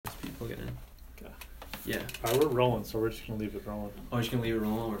Yeah. Alright, we're rolling, so we're just gonna leave it rolling. Oh, we're just gonna leave it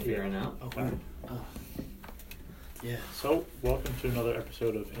rolling. We're figuring it out. Okay. Yeah. So, welcome to another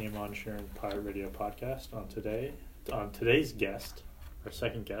episode of Aim on Sharon Pirate Radio podcast. On today's guest, our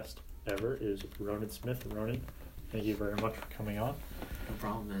second guest ever, is Ronan Smith. Ronan, thank you very much for coming on. No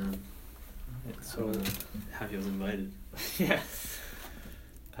problem, man. So happy I was invited. Yeah.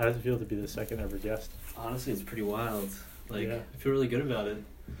 How does it feel to be the second ever guest? Honestly, it's pretty wild. Yeah. I feel really good about it.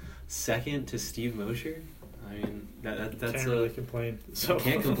 Second to Steve Mosher. I mean, that's can't really complain. So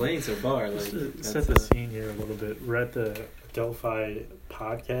can't complain so far. Set the scene here a little bit. We're at the Delphi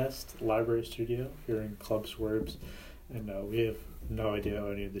Podcast Library Studio here in Club Swerves, and we have no idea how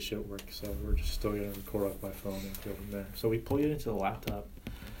any of this shit works, so we're just still gonna record off my phone and go from there. So we plug it into the laptop.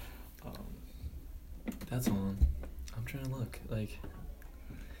 That's on. I'm trying to look. They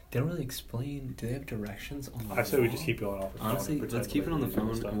don't really explain. Do they have directions on the I say we just keep going off the phone. Honestly, let's keep it on the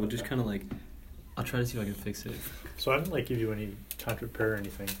phone, and we'll just kind of I'll try to see if I can fix it. So I didn't give you any time to prepare or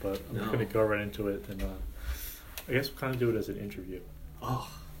anything, but I'm just gonna go right into it, and I guess we'll kind of do it as an interview. Oh.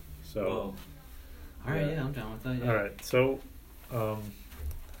 So. Whoa. All right, yeah, I'm down with that. Yeah. All right, so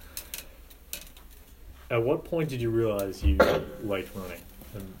at what point did you realize you liked running,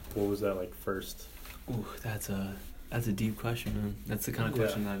 and what was that like first? Ooh, that's a deep question, man. That's the kind of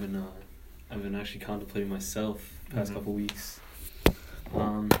question that I've been actually contemplating myself the past couple weeks.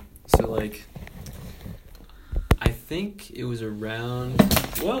 So I think it was around.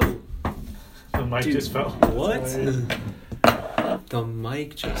 Whoa! The mic just fell. What? The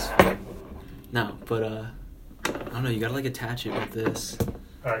mic just fell. No, but I don't know. You gotta attach it with this.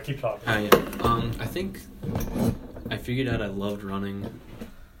 All right, keep talking. Yeah. I think I figured out I loved running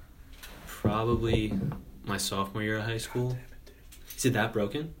probably my sophomore year of high school. Is it that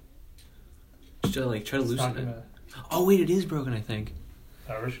broken? Just try to loosen it. Oh wait, it is broken, I think.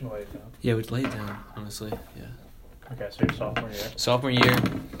 Originally laid down. Yeah, we'd lay it down, honestly. Yeah. Okay, so your sophomore year. Sophomore year.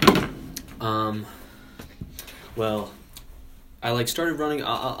 Well, I started running.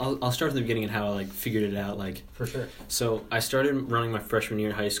 I'll start from the beginning and how I figured it out. For sure. So I started running my freshman year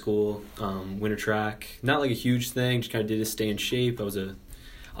in high school. Winter track, not a huge thing. Just kind of did it to stay in shape. I was a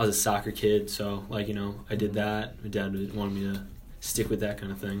soccer kid, so I did that. My dad wanted me to stick with that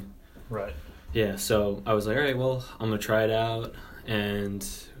kind of thing. Right. Yeah. So I was like, all right, well, I'm gonna try it out, and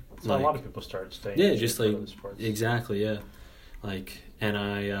so a lot of people start staying. Yeah, in just shape for the sports. Exactly. Yeah. And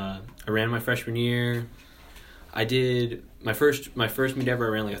I ran my freshman year. I did my first meet ever. I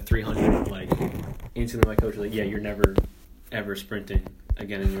ran a 300. Instantly, my coach was like, "Yeah, you're never ever sprinting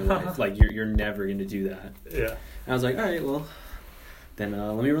again in your life. You're never gonna do that." Yeah. And I was like, "All right, well, then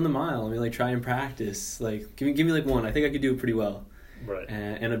let me run the mile. Let me try and practice. Give me one. I think I could do it pretty well." Right.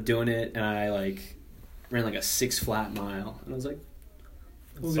 And ended up doing it, and I ran a 6 flat mile, and I was like,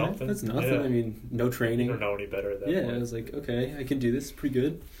 "Okay, something. that's nothing." Yeah. I mean, no training. You don't know any better at that Yeah, point. I was like, okay, I can do this pretty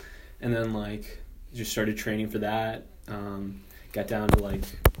good. And then just started training for that. Got down to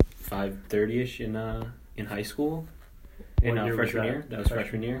 5:30ish in high school. In freshman year. That was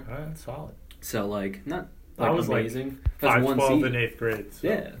freshman year. All right, that's solid. So not I was amazing. That's 1 5:12 season. in 8th grade. So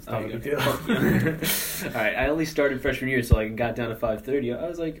Yeah, it's not a big deal. All right, I only started freshman year, so I got down to 5:30. I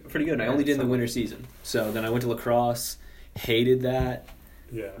was pretty good. I only did in the winter season. So then I went to lacrosse, hated that.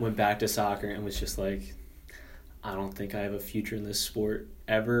 Yeah. Went back to soccer and was just I don't think I have a future in this sport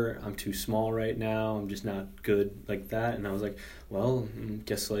ever. I'm too small right now. I'm just not good like that. And I was like, well,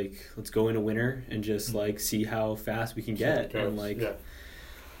 guess let's go into winter and just see how fast we can get. And yeah.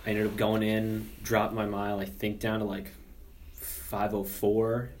 I ended up going in, dropped my mile, I think down to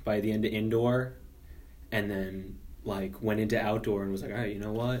 5:04 by the end of indoor, and then went into outdoor and was like, all right, you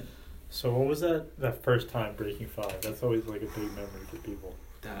know what? So what was that first time breaking 5? That's always a big memory for people.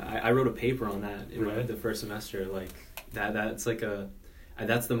 I wrote a paper on that in Really? the first semester. That's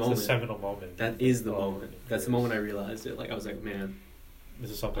that's the moment. It's a seminal moment. That is the moment. That's the moment I realized it. I was like, man,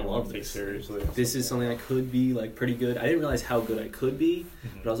 this is something I love want to take this. seriously. This is something I could be pretty good. I didn't realize how good I could be,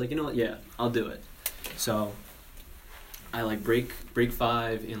 but I was like, you know what? Yeah, I'll do it. So I break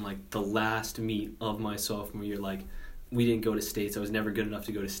 5 in the last meet of my sophomore year. We didn't go to states. I was never good enough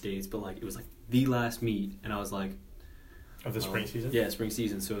to go to states, but it was the last meet, and I was like, of the spring season? Yeah, spring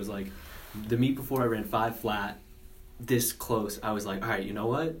season. So it was the meet before I ran 5 flat, this close. I was like, all right, you know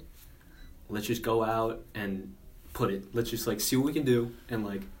what? Let's just go out and put it. Let's just see what we can do,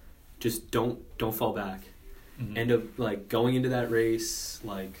 and just don't fall back. Mm-hmm. End up going into that race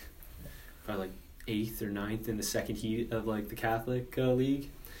probably 8th or 9th in the second heat of the Catholic league,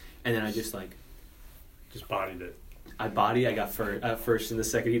 and then I just just bodied it. I got first in the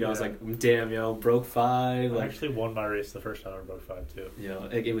second heat. I was Yeah. like, damn, yo, broke 5. I Like, actually won my race the first time I broke 5 too. you know,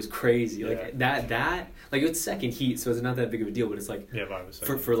 like, it was crazy. Like that like it's second heat, so it's not that big of a deal. But it's like, Yeah, mine was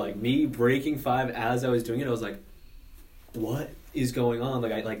second. for like me breaking 5 as I was doing it, I was like, what is going on?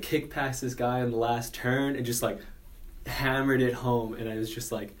 Like I like kicked past this guy in the last turn and just like hammered it home, and I was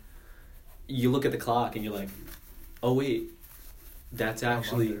just like, you look at the clock and you're like, oh wait, that's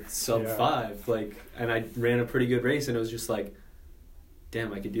actually sub 5. Like, and I ran a pretty good race, and it was just like,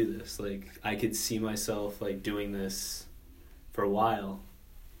 damn, I could do this. Like, I could see myself like doing this for a while.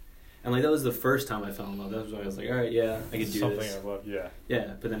 And like that was the first time I fell in love. That was when I was like, all right, yeah, I could do something this. I love. Yeah.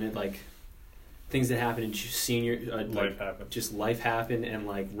 Yeah, but then it like things that happened in senior Life happened. Just life happened, and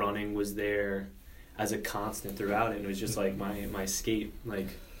like running was there as a constant throughout it. And it was just like my escape. Like,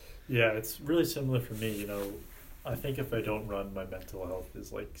 yeah, it's really similar for me. You know, I think if I don't run, my mental health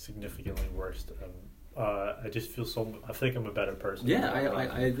is like significantly worse. I just feel I think I'm a better person. yeah,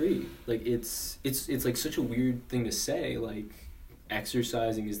 I agree. Like it's like such a weird thing to say. Like,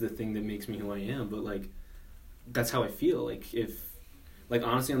 exercising is the thing that makes me who I am, but like that's how I feel. Like, if like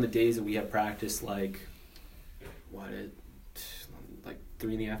honestly on the days that we have practice, like like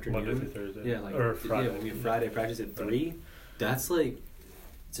 3 in the afternoon, Monday through Thursday, yeah, like or Friday. Yeah, when we have Friday practice at 3. That's like,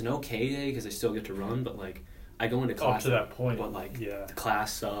 it's an okay day because I still get to run, but like I go into class up to that point, but like yeah, the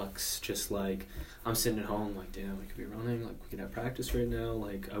class sucks. Just like I'm sitting at home like, damn, I could be running, like we could have practice right now,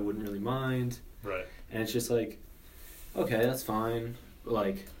 like I wouldn't really mind. right. And it's just like, okay, that's fine. But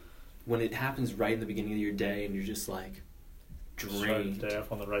like when it happens right in the beginning of your day and you're just like drained, Start the day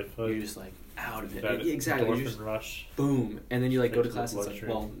off on the right foot. you're just like out of it. That Exactly. You endorphin just rush. boom, and then you like go to Fixes class the and it's like,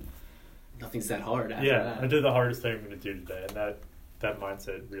 bloodstream. well, nothing's that hard after Yeah, that. I did the hardest thing I'm going to do today, and that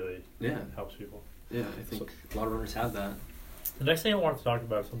mindset really Yeah. helps people. Yeah, I think a lot of runners have that. The next thing I want to talk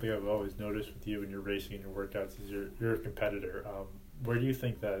about, something I've always noticed with you when you're racing and your workouts, is you're a competitor. Where do you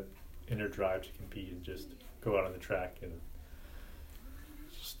think that inner drive to compete and just go out on the track and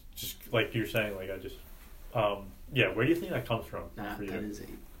just like you're saying, like where do you think that comes from for you?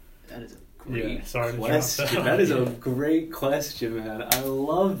 That is a great sorry to question. drop That is a great question, man. I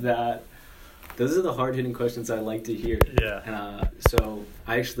love that. Those are the hard hitting questions I like to hear. Yeah. And so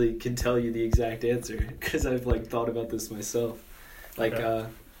I actually can tell you the exact answer because I've like thought about this myself. Like, Okay.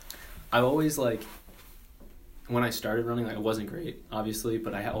 I've always like, when I started running, like I wasn't great, obviously,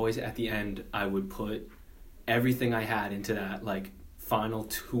 but I always at the end I would put everything I had into that like final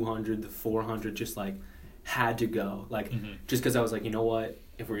 200, the 400, just like had to go. Like, just because I was like, you know what,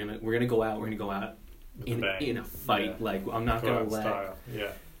 if we're gonna go out, in a fight. Yeah. Like, I'm not gonna let style.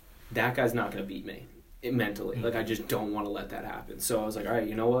 Yeah. that guy's not gonna beat me mentally. Like, I just don't want to let that happen. So I was like, all right,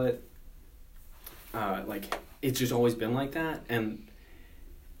 you know what? Like, it's just always been like that, and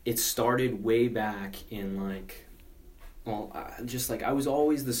it started way back in like, well, just like I was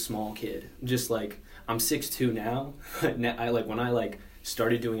always the small kid. Just like I'm 6'2" now, but now, when I like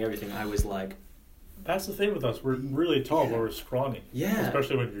started doing everything, I was like. That's the thing with us. We're really tall, but we're scrawny. Yeah.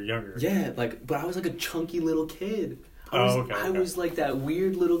 Especially when you're younger. Yeah, like, but I was like a chunky little kid. Okay. I was like that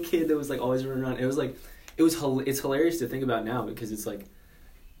weird little kid that was like always running around. It was like, it's hilarious to think about now because it's like,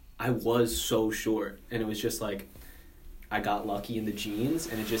 I was so short, and it was just like, I got lucky in the genes,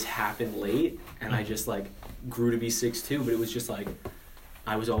 and it just happened late, and I just like grew to be 6'2", but it was just like,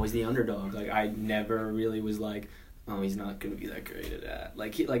 I was always the underdog. Like, I never really was like, oh, he's not gonna be that great at that.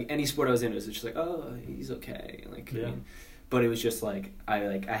 Like, like any sport I was in, it was just like, oh, he's okay. Like, yeah. I mean, but it was just like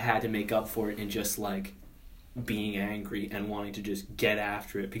I had to make up for it in just like being angry and wanting to just get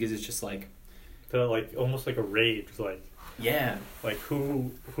after it, because it's just like like almost like a rage. Like, yeah, like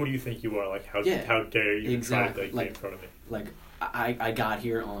who do you think you are? Like, how dare you exactly. try to get in front of me? Like, I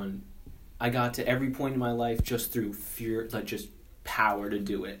got to every point in my life just through fear, like just power to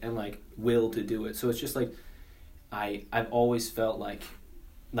do it and like will to do it. So it's just like I've always felt like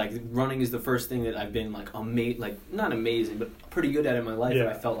running is the first thing that I've been like not amazing, but pretty good at in my life. Yeah. And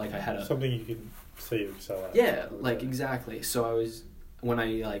I felt like I had something you can say you excel at. Yeah, like exactly. So when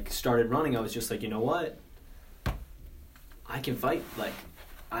I like started running, I was just like, you know what? I can fight. Like,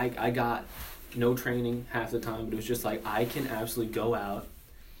 I got no training half the time, but it was just like I can absolutely go out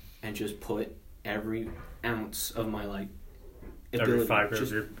and just put every ounce of my like ability, every fiber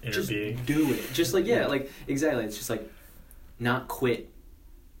of your inner being, do it. Just like like exactly. It's just like not quit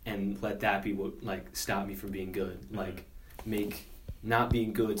and let that be what like stop me from being good. Mm-hmm. Like make not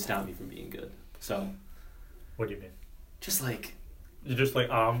being good stop me from being good. So what do you mean? Just like you're just like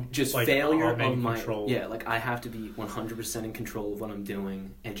just like failure of my control. Yeah, like I have to be 100% in control of what I'm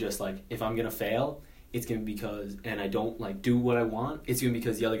doing, and just like if I'm gonna fail, it's gonna be because and I don't like do what I want, it's gonna be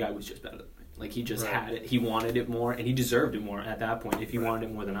because the other guy was just better than me. Like, he just Right. had it. He wanted it more, and he deserved it more at that point if he wanted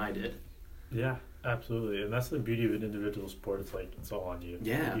it more than I did. Yeah, absolutely. And that's the beauty of an individual sport. It's like, it's all on you.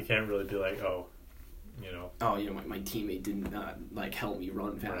 Yeah. You can't really be like, oh, Oh, my teammate didn't, like, help me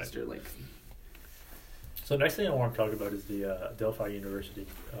run faster. Right. Like... So next thing I want to talk about is the Delphi University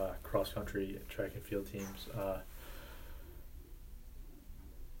cross-country track and field teams.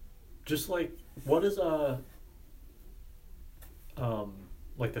 Just like, what is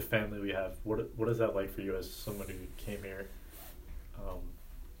like the family we have? What is that like for you as someone who came here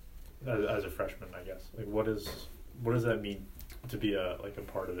as a freshman? I guess, like, what does that mean to be a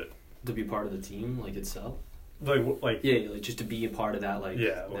part of it? To be part of the team, like, itself. Like yeah, like, just to be a part of that, like,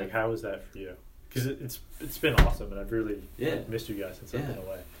 yeah, like, that... how is that for you? Because it's been awesome, and I've really missed you guys since I've been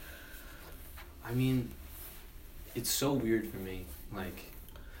away. I mean, it's so weird for me, like,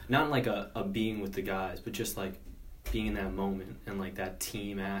 not like a being with the guys, but just like being in that moment and like that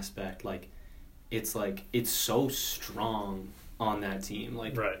team aspect. Like, it's so strong on that team.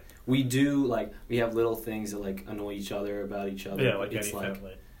 Like, right. We have little things that like annoy each other about each other. Yeah, like it's any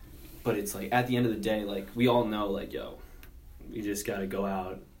family. But it's like, at the end of the day, like, we all know, like, yo, we just got to go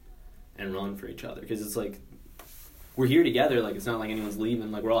out and run for each other. Because it's like, we're here together. Like, it's not like anyone's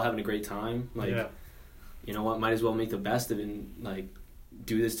leaving. Like, we're all having a great time. Like, you know what? Might as well make the best of it and, like,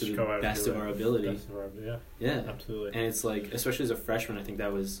 do this to the best of our ability. Yeah. Absolutely. And it's like, especially as a freshman, I think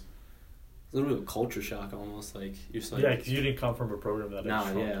that was a little bit of a culture shock almost. Like, you're just like... Yeah, because you didn't come from a program that had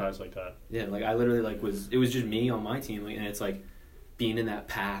strong ties like that. Yeah, like, I literally, like, it was just me on my team. Like, and it's like, being in that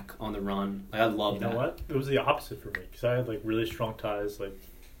pack on the run, like, I love that. You know what? It was the opposite for me, because I had, like, really strong ties, like,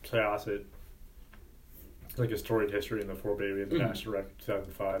 Syosset, like, a storied history in the 4-bay. We had the national record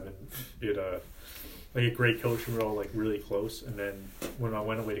 2005, and we had like, a great coach, and we were all, like, really close. And then when I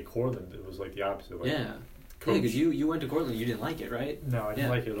went away to Cortland, it was, like, the opposite. Like, because you went to Cortland, you didn't like it, right? No, I didn't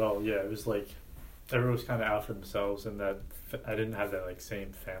like it at all. Yeah, it was, like, everyone was kind of out for themselves, and that I didn't have that, like,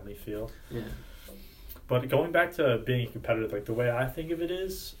 same family feel. Yeah. But going back to being competitive, like, the way I think of it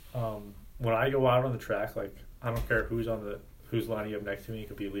is, when I go out on the track, like, I don't care who's lining up next to me. It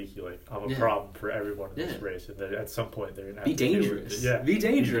could be leaky. Like, I'm a problem for everyone in this race, and then at some point they're gonna have be dangerous. Yeah, be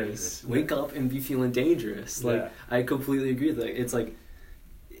dangerous. Wake up and be feeling dangerous. Like, I completely agree. Like, it's like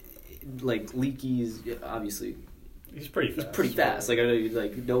Leaky's obviously he's pretty fast. Like, I know,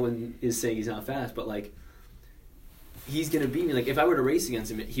 like, no one is saying he's not fast, but like, he's gonna beat me. Like, if I were to race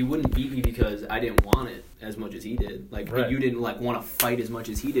against him, he wouldn't beat me because I didn't want it as much as he did. Like, but you didn't like want to fight as much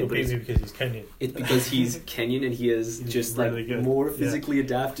as he did. But it's because he's Kenyan. It's because he's Kenyan and he is just really like more physically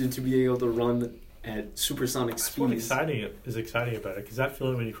adapted to being able to run at supersonic speeds. What is exciting about it, because that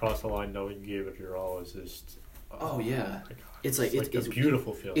feeling when you cross the line, knowing you gave it your all, is just it's a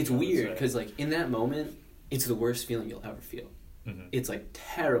beautiful feeling. It's weird because like in that moment, it's the worst feeling you'll ever feel. Mm-hmm. It's like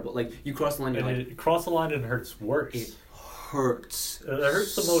terrible. Like, you cross the line, you cross the line and it hurts worse. It hurts. It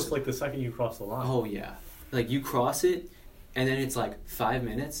hurts the most like the second you cross the line. Oh yeah, like you cross it, and then it's like 5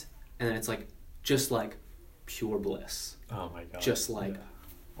 minutes, and then it's like just like pure bliss. Oh my god! Just like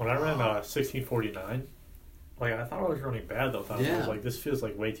when I ran 16:49, like I thought I was running bad though. I was like, this feels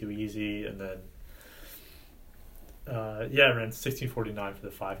like way too easy, and then I ran 16:49 for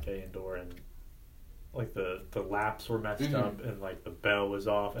the 5K indoor, and like the laps were messed up, and like the bell was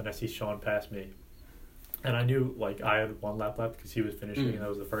off, and I see Sean pass me, and I knew like I had one lap left because he was finishing, and that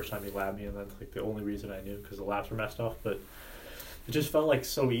was the first time he lapped me, and that's like the only reason I knew, because the laps were messed off. But it just felt like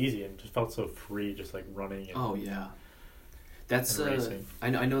so easy, and just felt so free, just like running. And, that's racing. I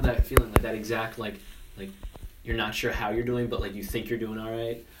know that feeling, like that exact like you're not sure how you're doing, but like you think you're doing all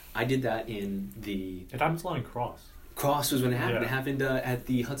right. I did that in the. It happens a lot in cross. Cross was when it happened. Yeah. It happened at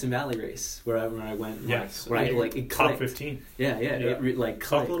the Hudson Valley race where I went. Yes, where I like it top 15. Yeah. It like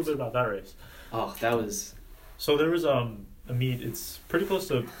clicked. Talk a little bit about that race. Oh, that was. So there was a meet. It's pretty close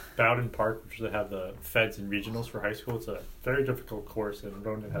to Bowden Park, which they have the Feds and regionals for high school. It's a very difficult course, and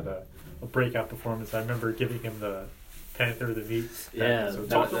Ronan had a breakout performance. I remember giving him the Panther of the meet. Yeah. So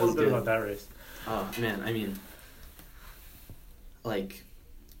talk a little bit about that race. Oh man, I mean, like.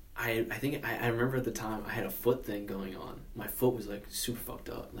 I think I remember at the time I had a foot thing going on. My foot was like super fucked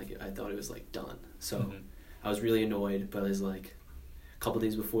up. Like I thought it was like done. So I was really annoyed. But I was like a couple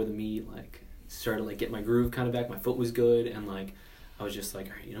days before the meet, like started like getting my groove kind of back. My foot was good, and like I was just like,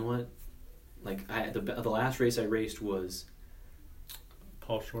 all right, you know what? Like the last race I raced was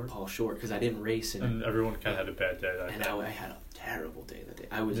Paul Short, because I didn't race and everyone kind of had a bad day that day. And I had a terrible day that day.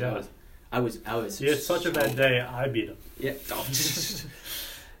 I was. You had such a bad day. I beat him. Yeah.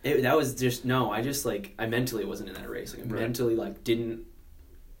 That was just I mentally wasn't in that race. Like I mentally like didn't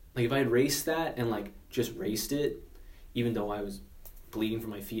like if I had raced that and like just raced it, even though I was bleeding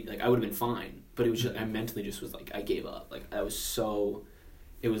from my feet. Like I would have been fine, but it was just I mentally just was like I gave up. Like I was so,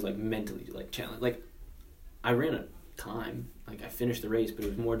 it was like mentally like challenged. Like I ran a time, like I finished the race, but it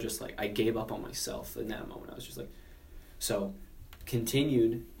was more just like I gave up on myself in that moment. I was just like, so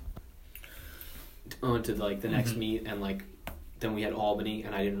continued on to like the next meet, and like then we had Albany,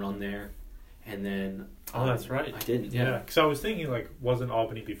 and I didn't run there, and then that's right, I didn't. Yeah, because I was thinking like wasn't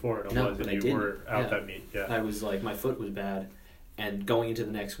Albany before it no, was, but and you were out that meet. Yeah, I was like my foot was bad, and going into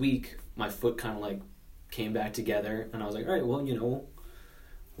the next week, my foot kind of like came back together, and I was like, all right, well, you know,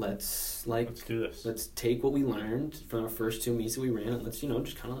 let's do this. Let's take what we learned from our first 2 meets that we ran, and let's, you know,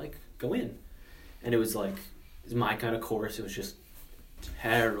 just kind of like go in. And it was like, it was my kind of course. It was just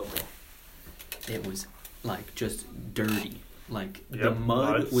terrible. It was like just dirty. Like the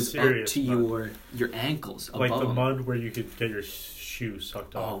mud was up to mud. your ankles above. Like the mud where you could get your shoe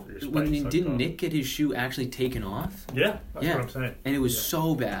sucked off. Or your when didn't off. Nick get his shoe actually taken off? Yeah, that's what I'm saying. And it was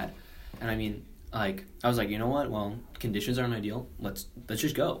so bad. And I mean, like I was like, you know what? Well, conditions aren't ideal. Let's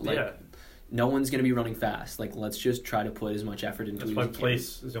just go. Like, no one's gonna be running fast. Like, let's just try to put as much effort into it. That's why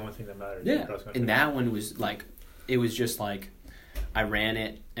place is the only thing that matters. Yeah, and that one was like, it was just like, I ran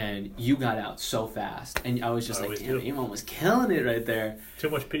it, and you got out so fast, and I was just like, damn, Eamon was killing it right there. Too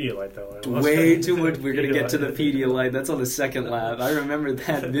much Pedialyte though. Way too much. We're gonna get to the Pedialyte. That's on the second lap. I remember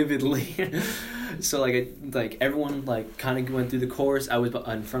that vividly. So like everyone like kind of went through the course. I was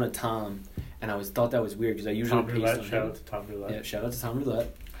in front of Tom, and I thought that was weird because I usually paced on him. Shout out to Tom Roulette. Yeah, shout out to Tom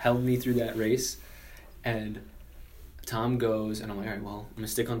Roulette. Held me through that race, and Tom goes, and I'm like, all right, well, I'm gonna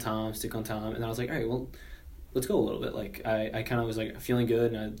stick on Tom, and then I was like, all right, well, let's go a little bit. Like I kind of was like feeling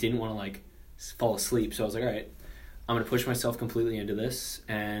good, and I didn't want to like fall asleep, so I was like, all right, I'm gonna push myself completely into this,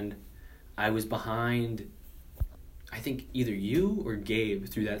 and I was behind, I think either you or Gabe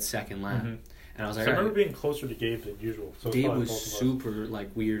through that second lap, and I was like, I remember being closer to Gabe than usual. So Gabe was super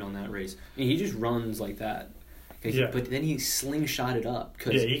like weird on that race. I mean, he just runs like that. But then he slingshot it up.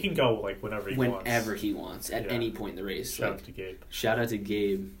 He can go like whenever he wants. At any point in the race. Shout out to Gabe. Shout out to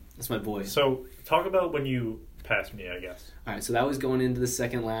Gabe. That's my boy. So talk about when you passed me, I guess. All right, so that was going into the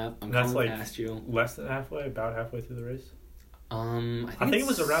second lap. I'm coming like past you. Less than halfway, about halfway through the race. I think it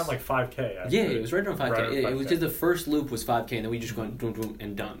was around like 5K. Yeah, it was right around 5K. It was because the first loop was 5K, and then we just went boom, boom,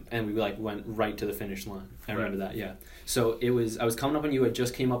 and done, and we like went right to the finish line. I remember that. Yeah. So it was. I was coming up on you. I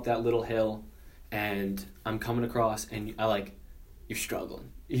just came up that little hill, and I'm coming across, and you're struggling.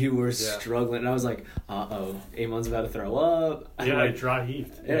 You were struggling, and I was like, Amon's about to throw up. I dry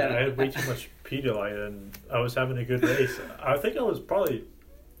heaved. Yeah, I had way too much Pedialyte, and I was having a good race. I think I was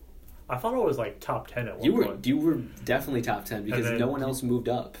I thought I was like top 10 at one point. You were definitely top 10 because no one else moved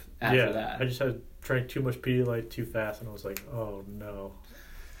up after that. I just had drank too much Pedialyte too fast, and I was like, oh no.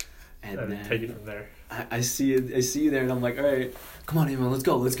 And then take it from there. I see you there, and I'm like, all right, come on, Emma, let's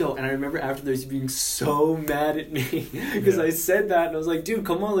go. And I remember after this being so mad at me because I said that, and I was like, dude,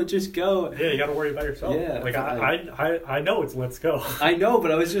 come on, let's just go. Yeah, you got to worry about yourself. Yeah, like I know it's let's go. I know,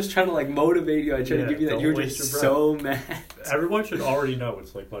 but I was just trying to like motivate you. I tried to give you that. You were just so mad. Everyone should already know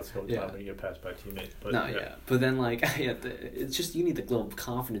it's like let's go time when you get passed by teammates. But but then like it's just you need the little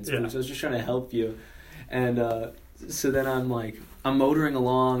confidence boost. I was just trying to help you, and so then I'm motoring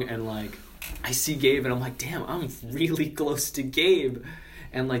along, and like I see Gabe, and I'm like, damn, I'm really close to Gabe.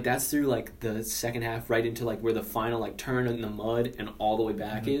 And like that's through like the second half, right into like where the final like turn in the mud and all the way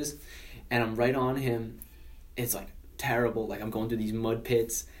back is, and I'm right on him. It's like terrible. Like I'm going through these mud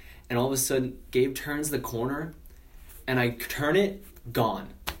pits, and all of a sudden Gabe turns the corner, and I turn it, gone.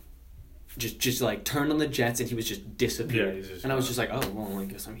 Just like turned on the jets, and he was just disappeared. Yeah, and I was just like, oh well, I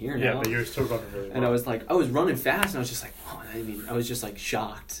guess I'm here now. Yeah, but you're still running really well. And I was running fast, and I was just like, oh, I was just like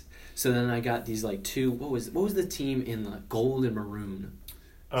shocked. So then I got these like two. What was the team in the gold and maroon?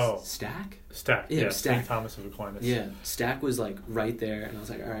 Oh, Stack. Yeah, Stack. St. Thomas of Aquinas. Yeah, Stack was like right there, and I was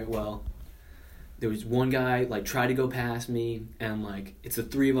like, all right, well. There was one guy like tried to go past me, and like it's the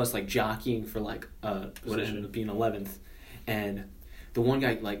three of us like jockeying for like what ended up being 11th, and the one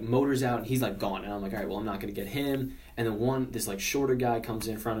guy like motors out and he's like gone, and I'm like, all right, well I'm not gonna get him. And then this like shorter guy comes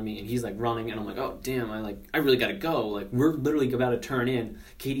in front of me, and he's like running, and I'm like, oh damn, I really gotta go. Like we're literally about to turn in.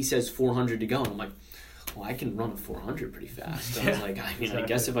 Katie says 400 to go, and I'm like, well I can run a 400 pretty fast. So I was like, I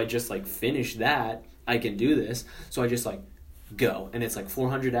guess if I just like finish that, I can do this. So I just like go, and it's like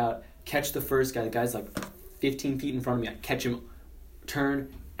 400 out. Catch the first guy. The guy's like 15 feet in front of me. I catch him,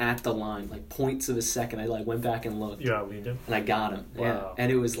 turn at the line, like points of a second. I like went back and looked. You outleaned him? And I got him. Wow. Yeah.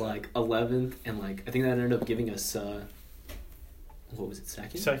 And it was like 11th, and like I think that ended up giving us what was it,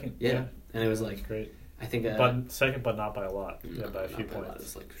 second? Second. Yeah. And it was like great. I think but second, but not by a lot. No, by a few points.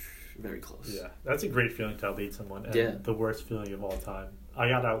 It's like very close. Yeah, that's a great feeling to outlead someone. And Yeah. the worst feeling of all time. I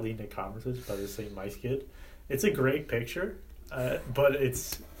got outleaned at conferences by the same mice kid. It's a great picture, but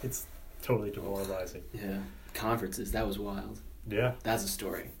it's totally demoralizing. Yeah. Conferences, that was wild. Yeah. That's a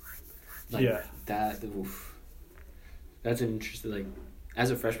story. Yeah. Oof. That's an interesting, like,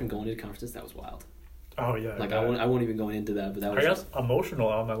 as a freshman going into conferences, that was wild. Oh, yeah. Like, I won't even go into that, but that was I got emotional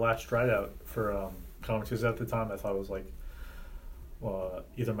on my last stride out for conferences. At the time, I thought it was like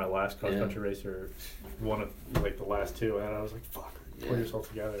either my last cross country race or one of like the last two, and I was like, "Fuck, pull yourself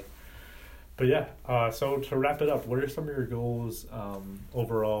together." But yeah, so to wrap it up, what are some of your goals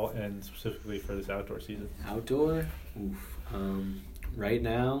overall and specifically for this outdoor season? Outdoor? Oof. Right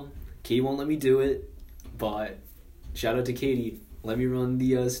now, Katie won't let me do it, but shout out to Katie. Let me run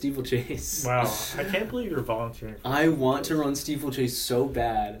the steeplechase. Wow, I can't believe you're volunteering. I want to run steeplechase so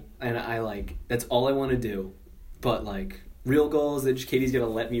bad, and that's all I want to do. But real goal is that Katie's gonna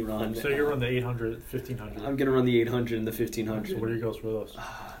let me run. So you're running the 800, 1500. I'm gonna run the 800 and the 1500. So what are your goals for those?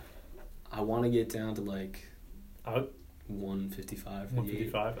 I want to get down to 155.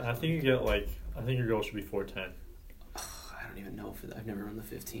 155. I think you get I think your goal should be 410. I don't even know I've never run the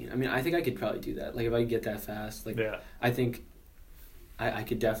 15. I mean, I think I could probably do that. If I could get that fast, yeah. I think I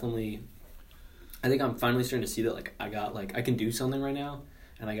could definitely. I think I'm finally starting to see that I got I can do something right now,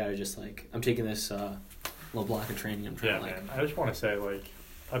 and I gotta just I'm taking this little block of training. I'm trying man. I just want to say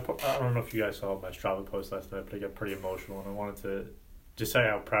I don't know if you guys saw my Strava post last night, but I got pretty emotional, and I wanted to just say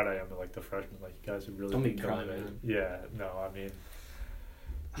how proud I am of the freshmen. You guys have really don't been be proud, man. Yeah, no, I mean,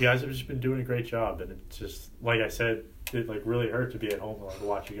 you guys have just been doing a great job, and it just like I said, it really hurt to be at home and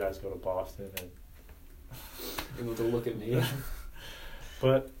watch you guys go to Boston and able to look at me.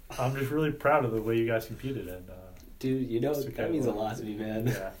 But I'm just really proud of the way you guys competed, and dude, that means a lot to me, man.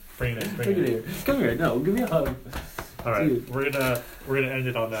 Yeah, bring it in. Bring it here. Come here. No, give me a hug. All right, dude. we're gonna end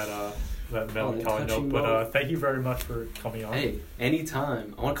it on that melancholy note. But thank you very much for coming on. Hey,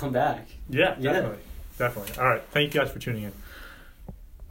 anytime. I want to come back. Yeah, definitely. All right, thank you guys for tuning in.